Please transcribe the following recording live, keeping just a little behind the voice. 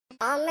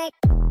Right.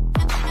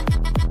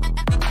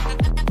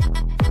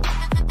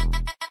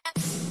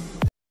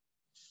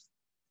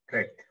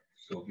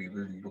 So we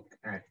will look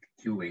at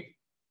QA.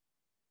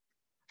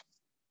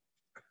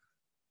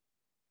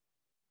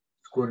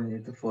 Scoring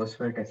is the first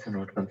five tests are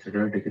not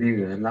considered. Degree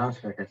the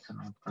last five tests are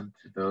not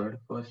considered.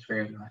 First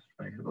five, last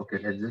five. Okay,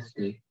 let's just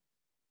take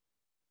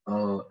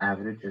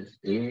average is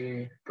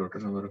A,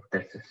 total number of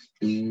tests is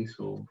T.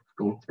 So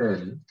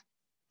total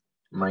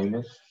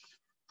minus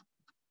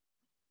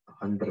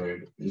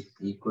 100 is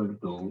equal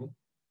to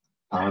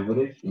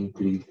average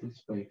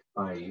increases by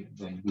 5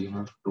 when we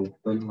have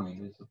total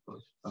minus the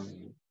first 5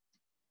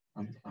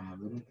 and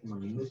average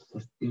minus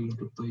 30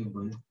 into 5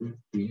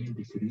 150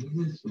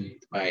 decreases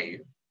by 5.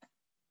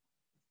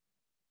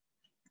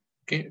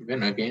 Okay,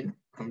 when again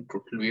from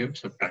total we have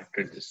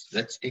subtracted this.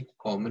 Let's take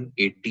common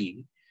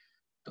 80.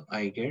 So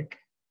I get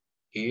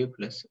A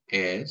plus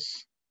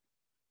S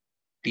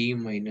T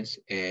minus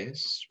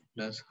S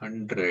plus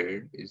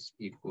 100 is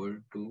equal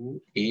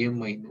to A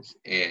minus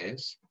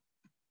S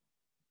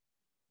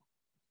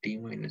T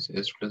minus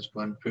S plus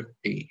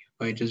 150.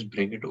 If I just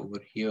bring it over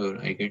here,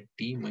 I get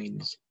T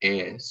minus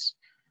S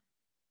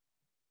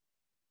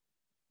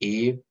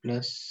A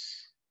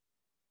plus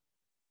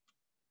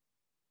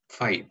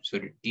 5.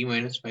 Sorry, T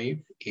minus 5,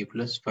 A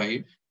plus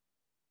 5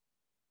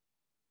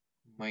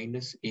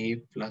 minus A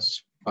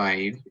plus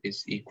 5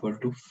 is equal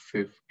to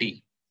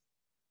 50.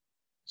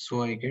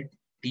 So I get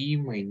T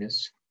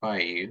minus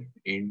 5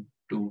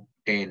 into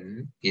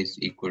 10 is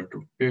equal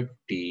to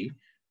 50.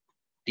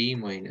 T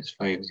minus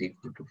 5 is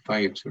equal to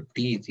 5. So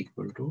T is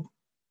equal to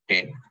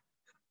 10.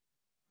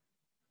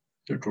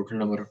 The total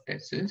number of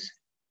tests is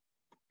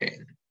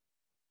 10.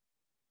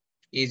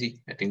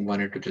 Easy. I think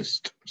wanted to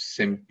just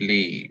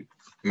simply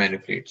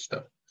manipulate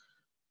stuff.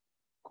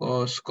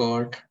 Cos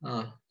cot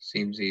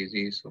seems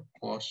easy. So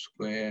cos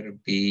square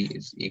B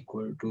is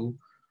equal to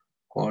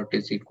cot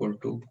is equal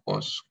to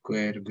cos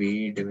square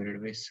B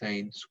divided by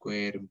sin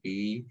square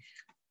B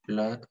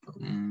plus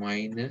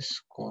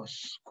minus cos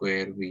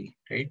square B,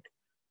 right?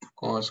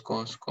 Cos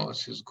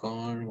is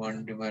gone.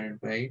 1 divided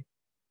by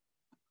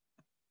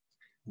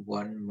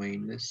 1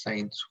 minus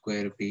sin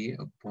square B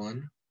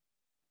upon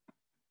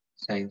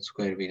sin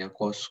square B. Now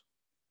cos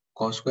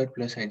square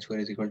plus sin square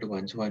is equal to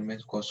 1. So 1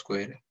 minus cos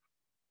square.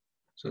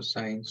 So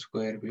sin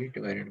square B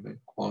divided by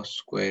cos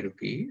square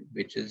B,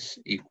 which is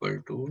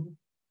equal to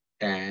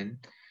tan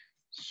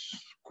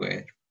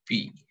square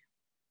B.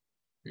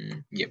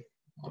 Yep,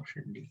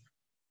 option D.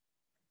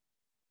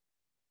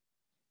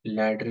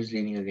 Ladder is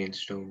leaning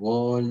against a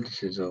wall.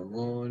 This is a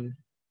wall.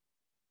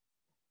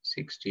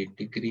 60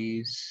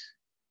 degrees.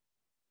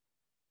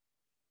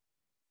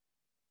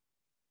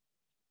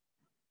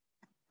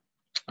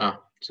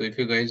 So if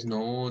you guys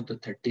know the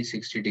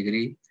 30-60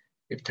 degree,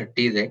 if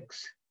 30 is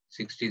x,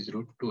 60 is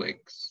root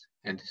 2x,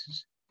 and this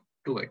is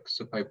 2x.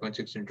 So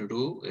 5.6 into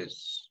 2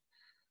 is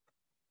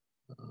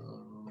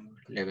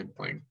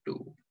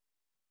 11.2.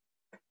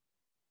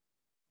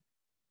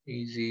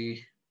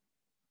 Easy.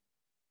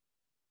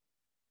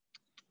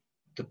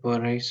 The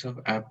price of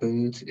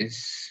apples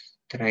is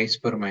thrice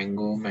per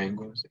mango.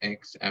 Mango is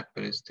x,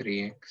 apple is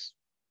 3x.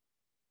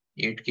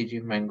 8 kg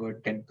of mango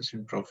at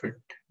 10% profit,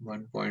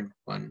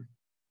 1.1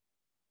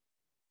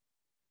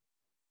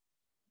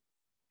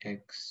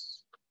 x.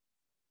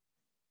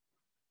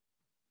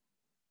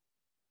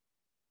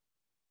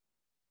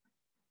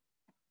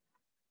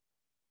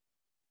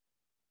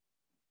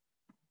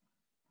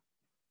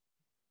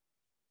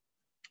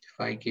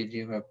 Five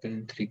kg of apple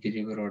and 3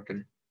 kg of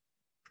rotten.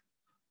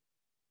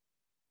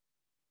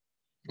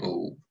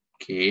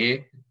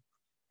 Okay,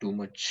 too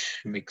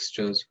much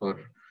mixtures for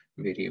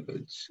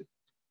variables.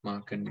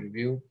 Mark and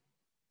review.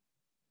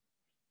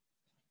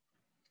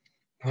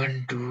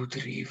 1, 2,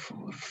 3,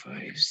 4,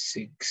 5,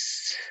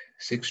 6.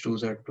 6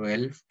 twos are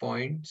 12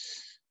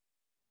 points.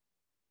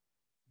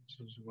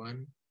 This is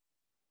 1,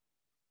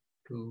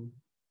 2,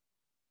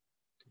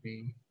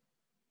 3,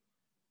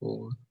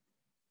 4,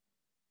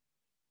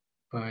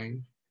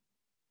 5,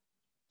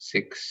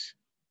 6.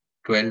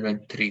 12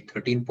 and 3,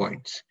 13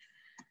 points.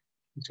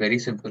 It's very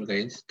simple,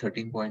 guys.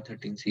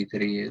 13.13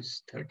 C3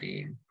 is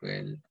 13,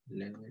 12,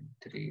 11,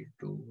 3,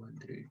 2, 1,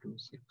 3, 2,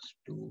 6,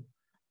 2,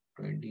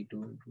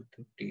 22 into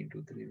 50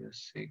 into 3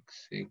 is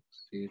 6, 6,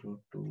 0,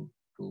 2,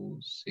 2,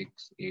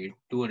 6, 8,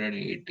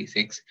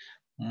 286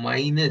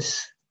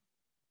 minus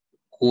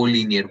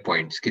collinear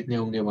points. कितने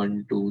होंगे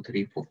 1, 2,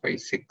 3, 4, 5,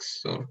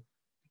 6. So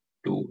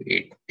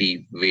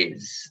 280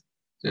 ways.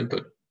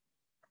 Simple.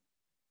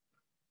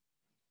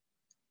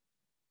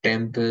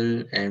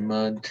 Temple,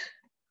 Ahmad,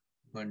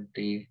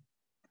 Bunty,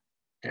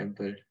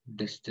 Temple.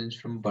 Distance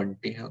from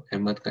Bunty,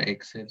 Ahmad का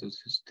x है, तो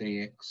this is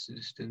 3x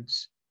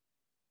distance.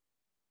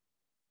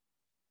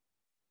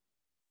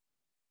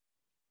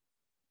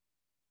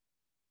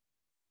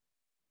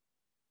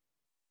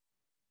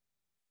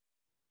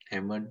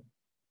 Ahmad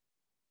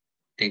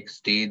takes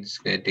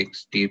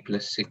t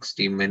plus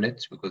 60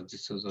 minutes because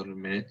this was all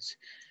minutes.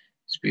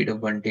 Speed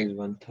of Bunty is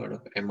 1/3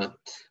 of Ahmad.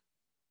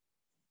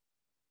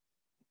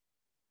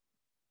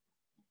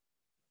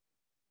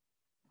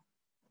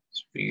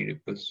 Speed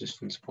equals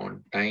distance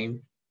upon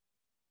time.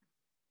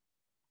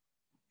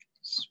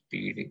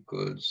 Speed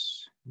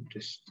equals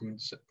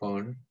distance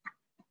upon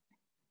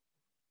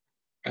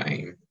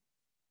time.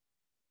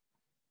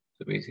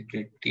 So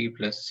basically t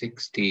plus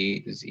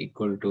 6t is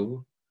equal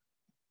to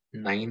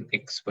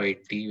 9x by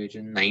t, which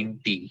is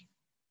 9t.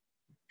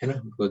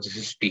 Because this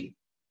is t.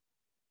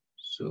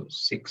 So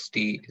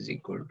 6t is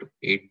equal to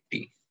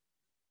 8t.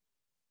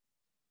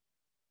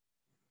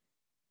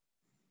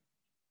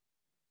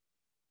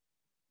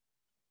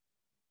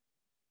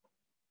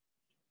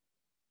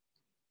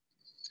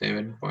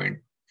 7.5.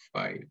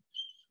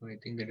 So I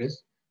think that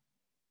is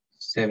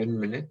 7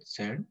 minutes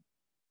and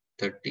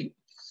 30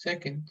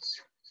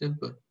 seconds.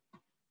 Simple.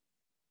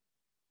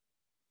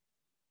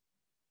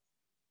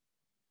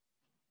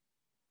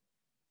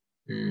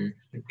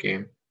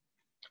 Okay.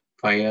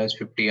 5 hours,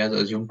 50 hours,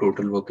 assume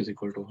total work is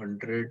equal to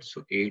 100.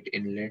 So 8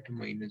 inlet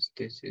minus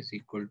this is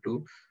equal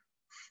to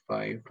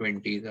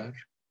 520 hours,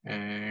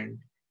 and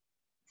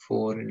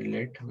 4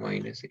 inlet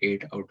minus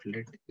 8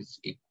 outlet is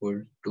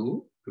equal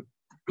to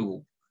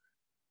 2.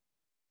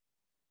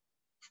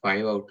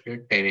 5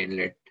 outlet, 10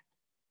 inlet.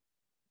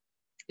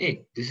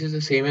 Hey, this is the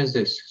same as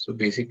this. So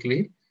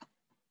basically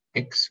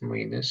x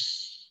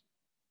minus,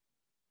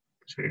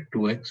 sorry,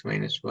 2x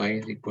minus y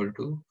is equal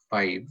to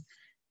 5.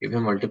 If I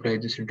multiply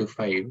this into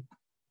 5,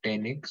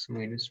 10x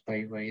minus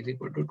 5y is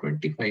equal to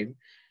 25.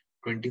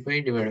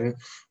 25 divided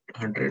by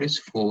 100 is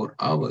 4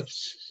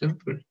 hours.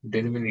 Simple.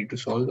 Then we need to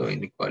solve the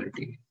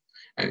inequality.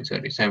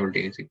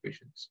 Simultaneous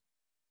equations.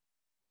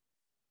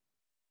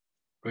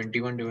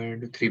 21 divided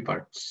into 3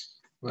 parts.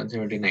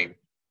 179.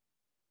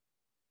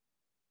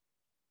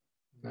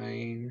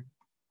 9,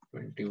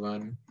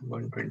 21,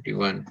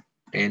 121,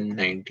 10,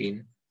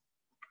 19,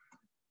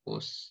 4,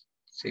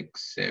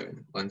 6,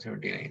 7,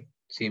 179.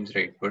 Seems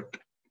right, but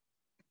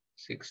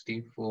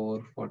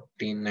 64,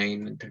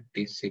 49,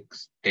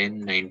 36, 10,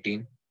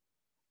 19.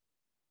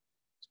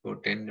 So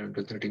 10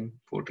 into 13,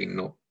 14.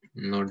 No,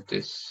 not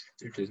this.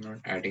 It is not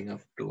adding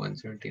up to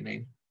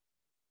 179.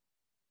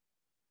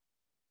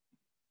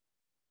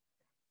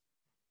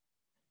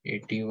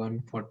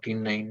 81,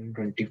 49,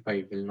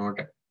 25 will not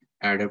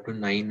add up to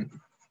 9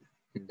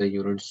 in the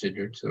units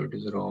digit, so it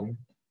is wrong.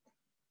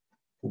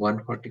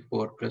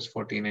 144 plus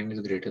 49 is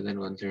greater than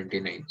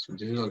 179. So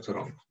this is also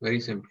wrong. Very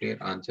simply,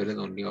 our answer is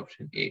only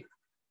option A.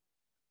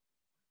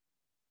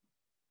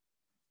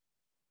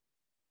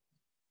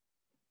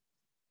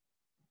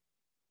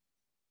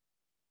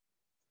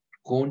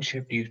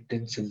 Cone-shaped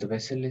utensil. The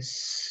vessel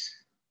is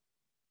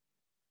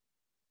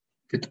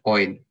with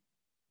oil.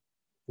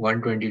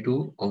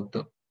 122 of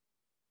the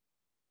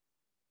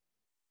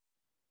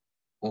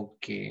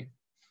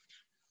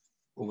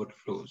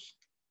overflows.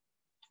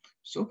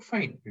 So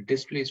fine.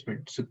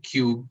 Displacement. So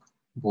cube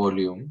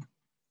volume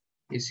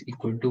is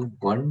equal to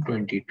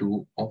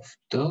 122 of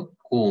the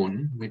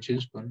cone, which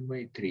is 1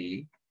 by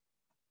 3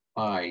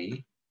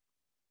 pi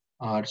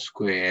r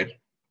square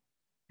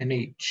and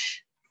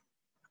h.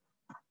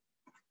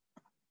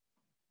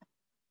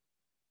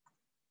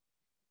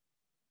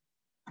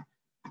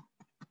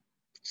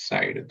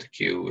 Side of the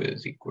cube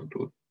is equal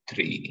to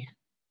 3.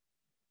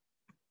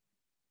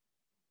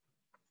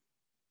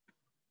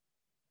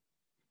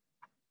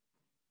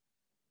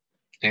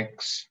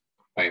 X,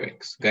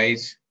 5x.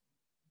 Guys,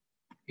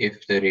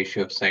 if the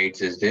ratio of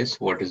sides is this,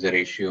 what is the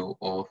ratio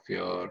of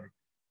your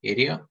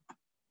area?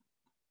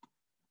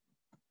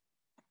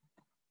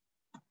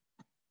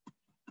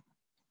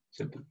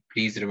 Simple.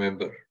 Please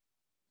remember,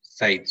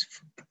 sides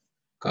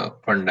का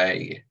फंडा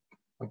है ये.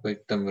 आपको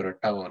एकदम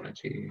रट्टा होना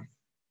चाहिए.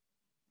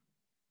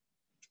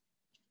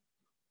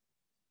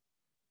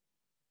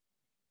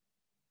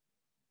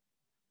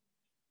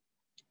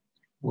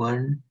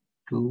 1,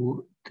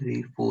 2,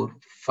 3, 4,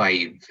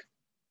 5.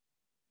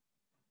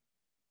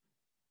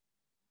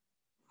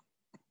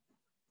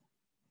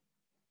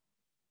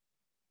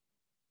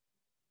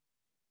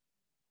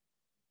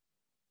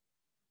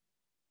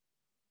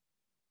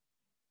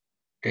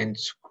 Ten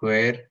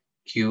square,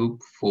 cube,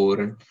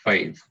 4 and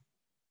 5.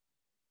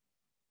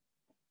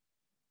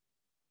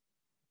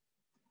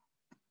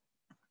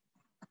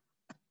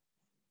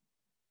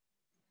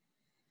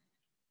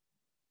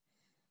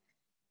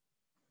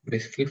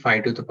 Basically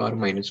 5 to the power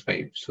minus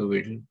 5. So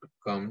it will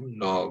become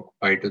log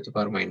 5 to the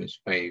power minus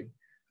 5,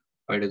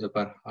 5 to the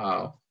power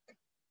half,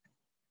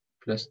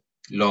 plus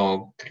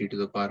log 3 to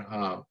the power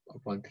half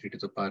upon 3 to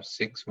the power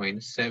 6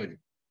 minus 7.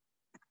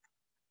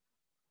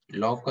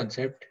 Log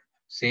concept,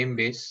 same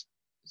base,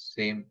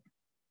 same.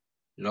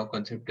 Log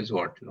concept is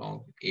what?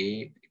 Log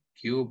a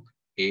cube,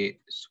 a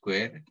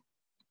square,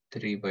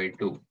 3 by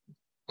 2.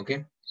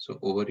 Okay, so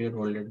over here,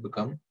 what will it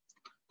become?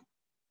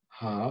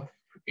 Half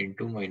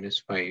into minus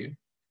 5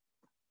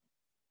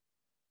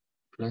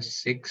 plus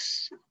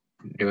 6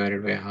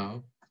 divided by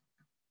half.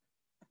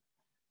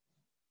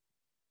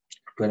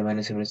 12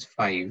 minus 7 is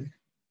 5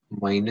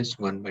 minus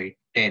 1 by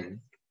 10.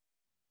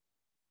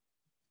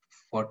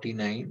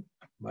 49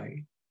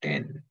 by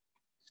 10.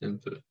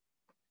 Simple.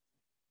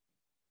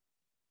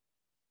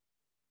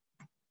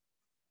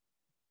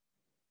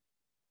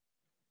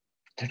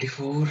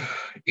 34,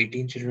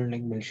 18 children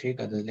like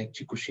milkshake, others like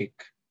chiku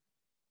shake.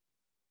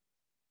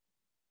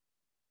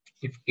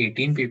 If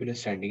 18 people are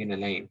standing in a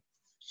line,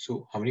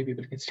 so how many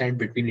people can stand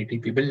between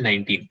 18 people?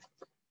 19.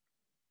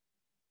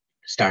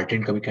 Start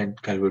and कभी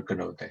calculate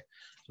करना होता है.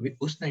 अभी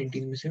उस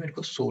 19 में से मेरे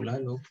को 16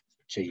 लोग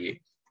चाहिए.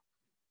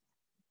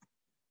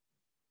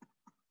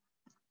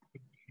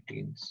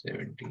 18,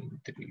 17,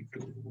 3,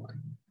 2,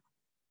 1,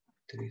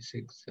 3,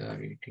 6 are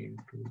 18,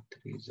 2,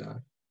 3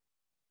 are.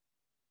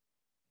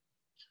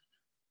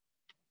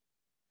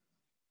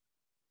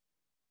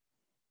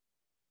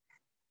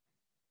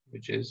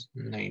 Which is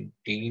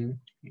 19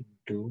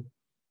 into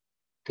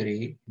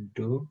 3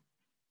 into,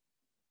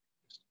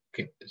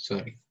 okay,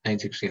 sorry,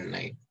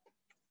 969.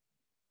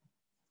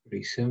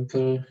 Pretty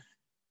simple.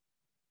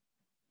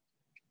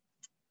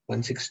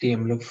 160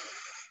 ml of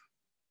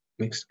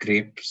mixed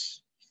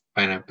grapes,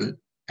 pineapple,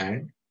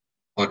 and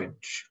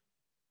orange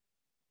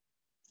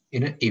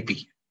in an AP.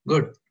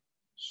 Good.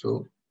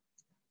 So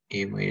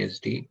A minus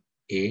D,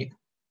 A,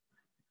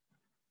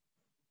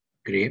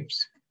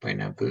 grapes,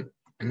 pineapple,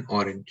 and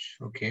orange.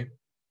 Okay.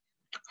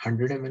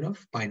 100 ml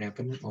of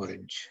pineapple and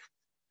orange.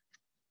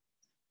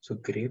 So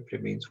grape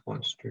remains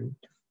constant.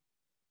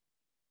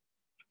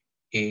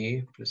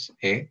 A plus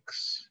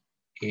X,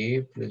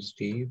 A plus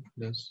D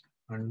plus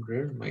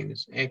 100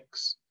 minus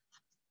X.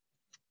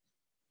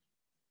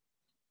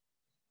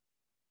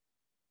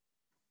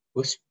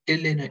 Was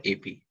still in a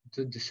AP.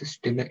 So this is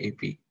still a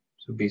AP.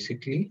 So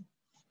basically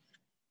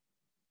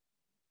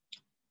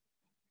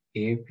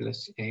A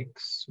plus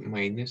X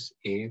minus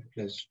A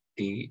plus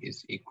D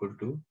is equal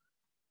to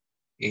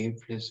A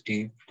plus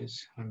D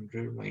plus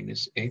 100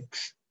 minus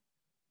X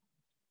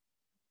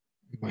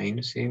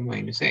minus A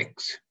minus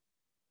X.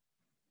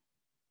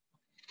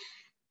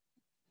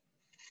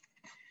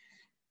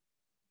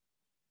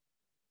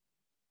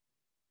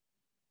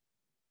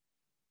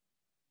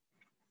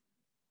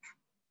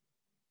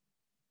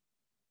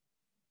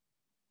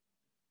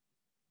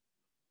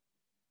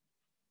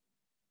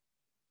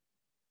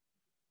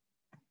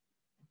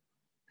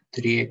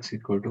 Three X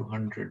equal to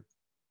 100.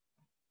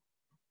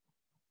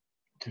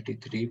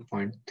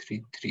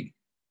 33.33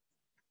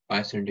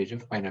 percentage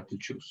of pineapple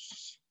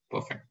juice.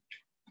 Perfect.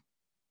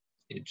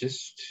 It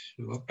just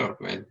worked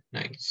out well.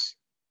 Nice.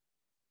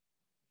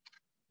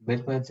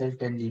 Milk sell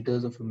 10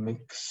 liters of a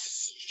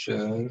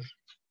mixture.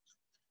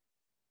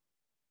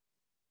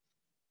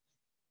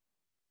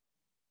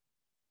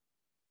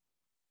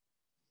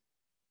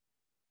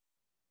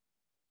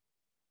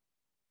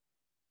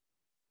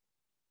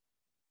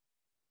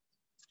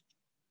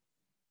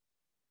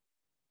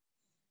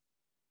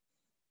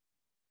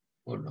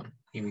 Hold on.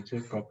 He makes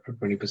it drop to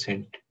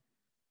 20%.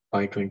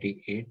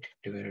 528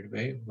 divided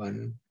by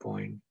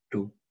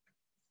 1.2.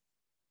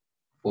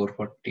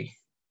 440.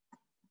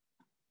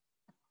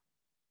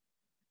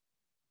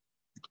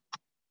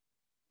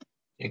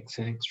 X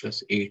and X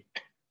plus 8.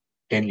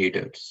 10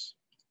 liters.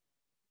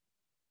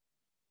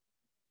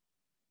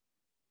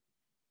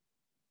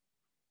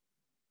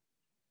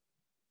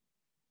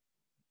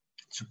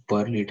 So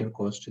per liter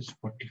cost is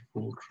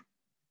 44.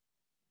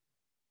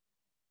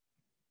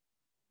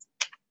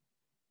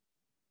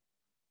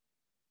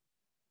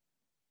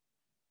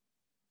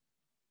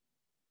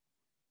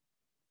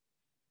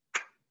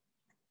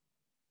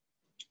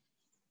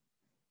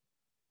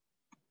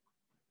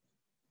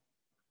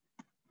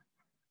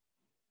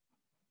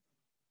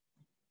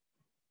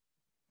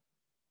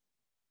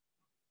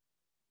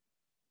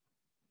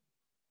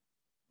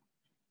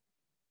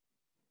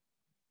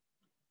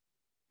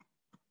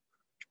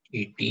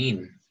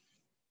 $18.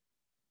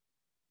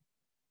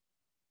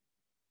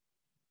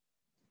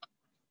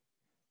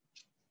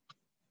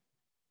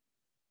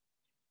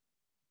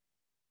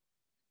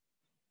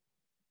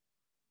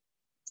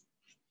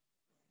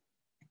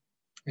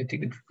 I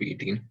think it would be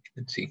 18.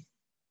 Let's see.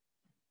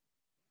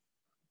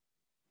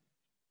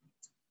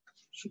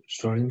 So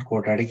storing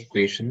quadratic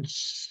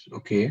equations.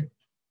 Okay.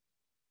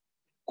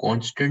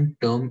 Constant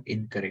term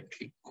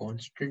incorrectly.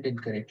 Constant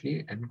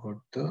incorrectly and got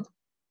the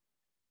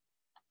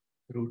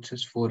roots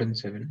as 4 and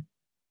 7.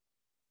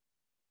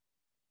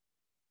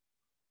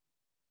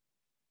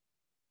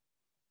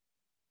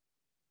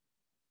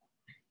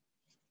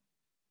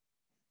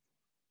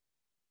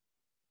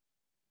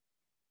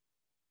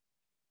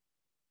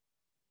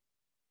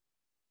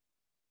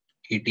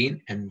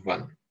 $18 and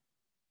 1.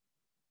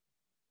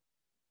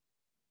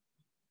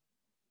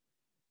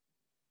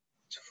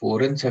 So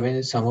 4 and 7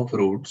 is sum of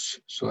roots.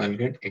 So I'll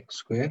get x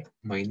square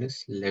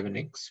minus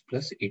 11x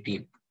plus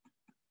 18.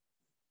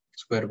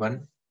 Square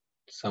 1,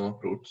 sum of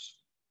roots.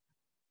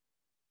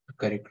 The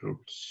correct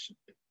roots.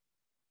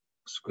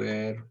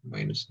 Square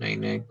minus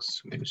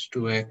 9x minus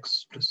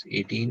 2x plus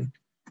 18.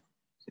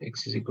 So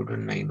x is equal to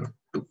 9 or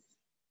 2.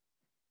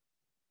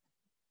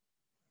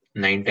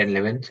 9, 10,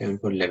 11, 7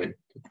 for 11.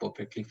 So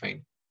perfectly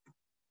fine.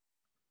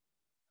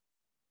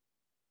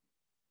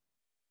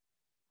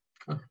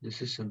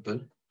 This is simple.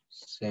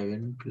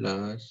 7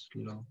 plus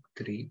log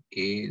 3a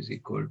is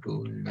equal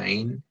to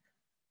 9.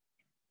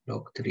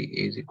 Log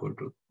 3a is equal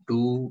to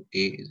 2. A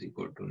is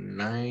equal to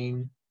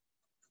 9.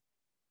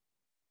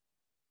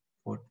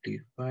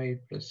 45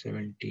 plus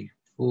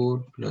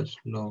 74 plus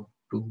log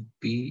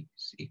 2b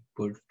is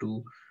equal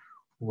to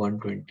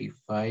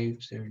 125,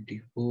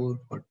 74,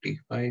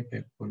 45,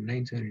 5, 4,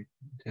 9, 7,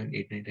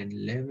 8, 9, 10,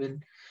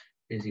 11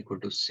 is equal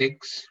to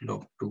 6.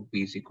 Log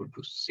 2b is equal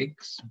to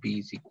 6. B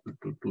is equal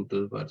to 2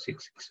 to the power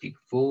 6,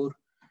 64.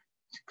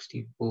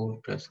 64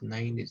 plus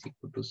 9 is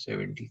equal to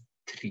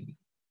 73.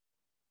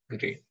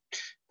 Great.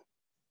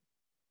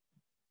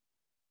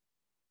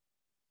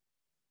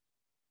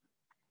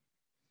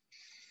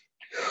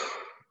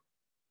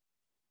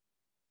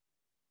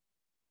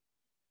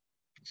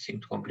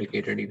 Seems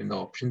complicated. Even the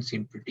options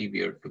seem pretty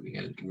weird to me.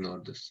 I'll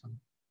ignore this one.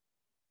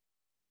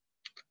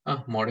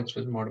 Mod x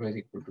plus mod y is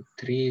equal to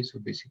 3. So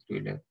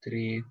basically we'll have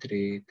 3,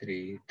 3,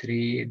 3,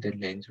 3. The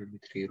length would be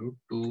 3 root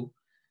 2.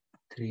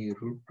 3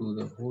 root 2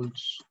 the whole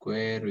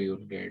square. We will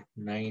get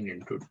 9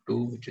 into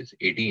 2, which is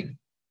 18.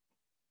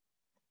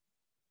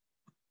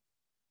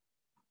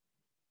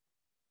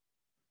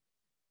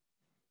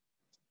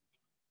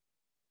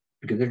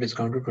 Give the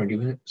discount to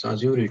 20%. So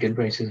assume retail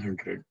price is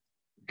 100.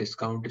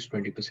 Discount is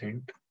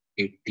 20%.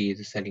 80 is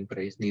the selling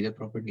price. Neither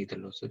profit, neither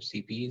loss. So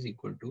CP is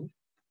equal to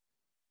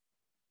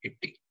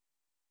 80.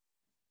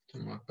 So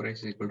mark price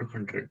is equal to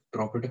 100.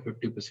 Profit of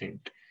 50%.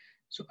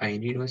 So I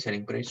need my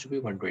selling price to be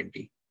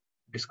 120.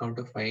 Discount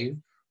of 5,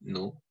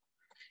 no.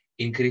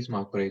 Increase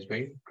mark price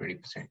by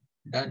 20%.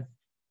 Done.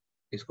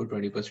 इसको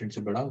 20%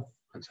 से बढ़ाओ,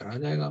 answer आ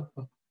जाएगा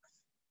आपका.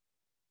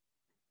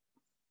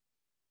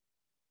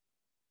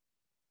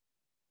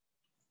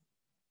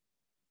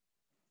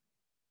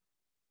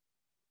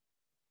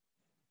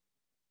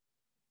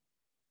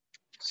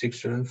 Six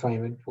children,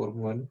 5 and 4,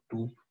 1,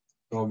 2.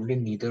 Probably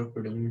neither of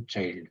them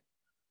child.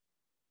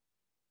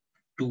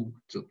 2.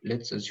 So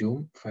let's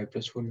assume 5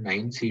 plus 4,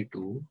 9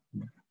 C2.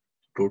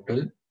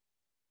 Total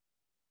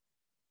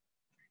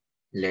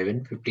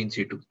 11, 15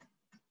 C2.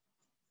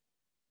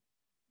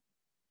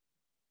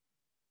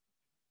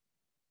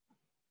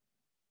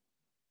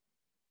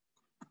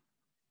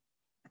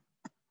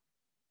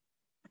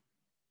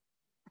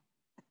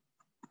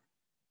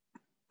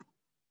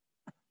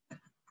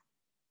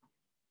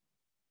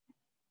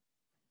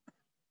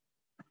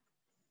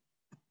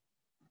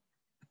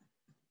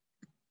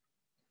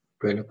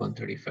 upon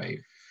 35.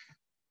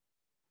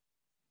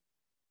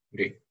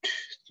 Great.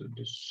 So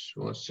this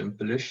was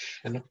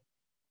simple-ish.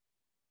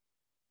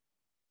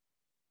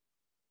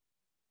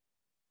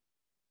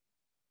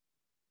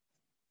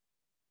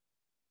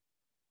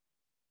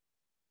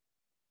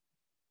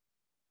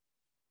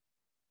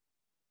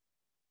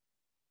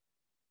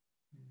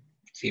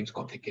 Seems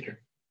complicated.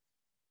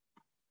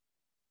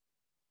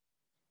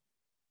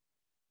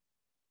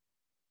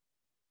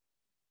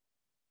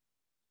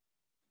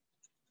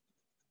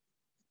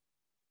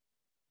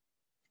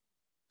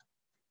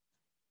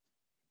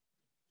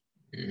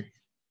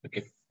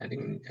 Okay, I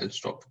think I'll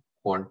stop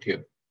quant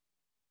here.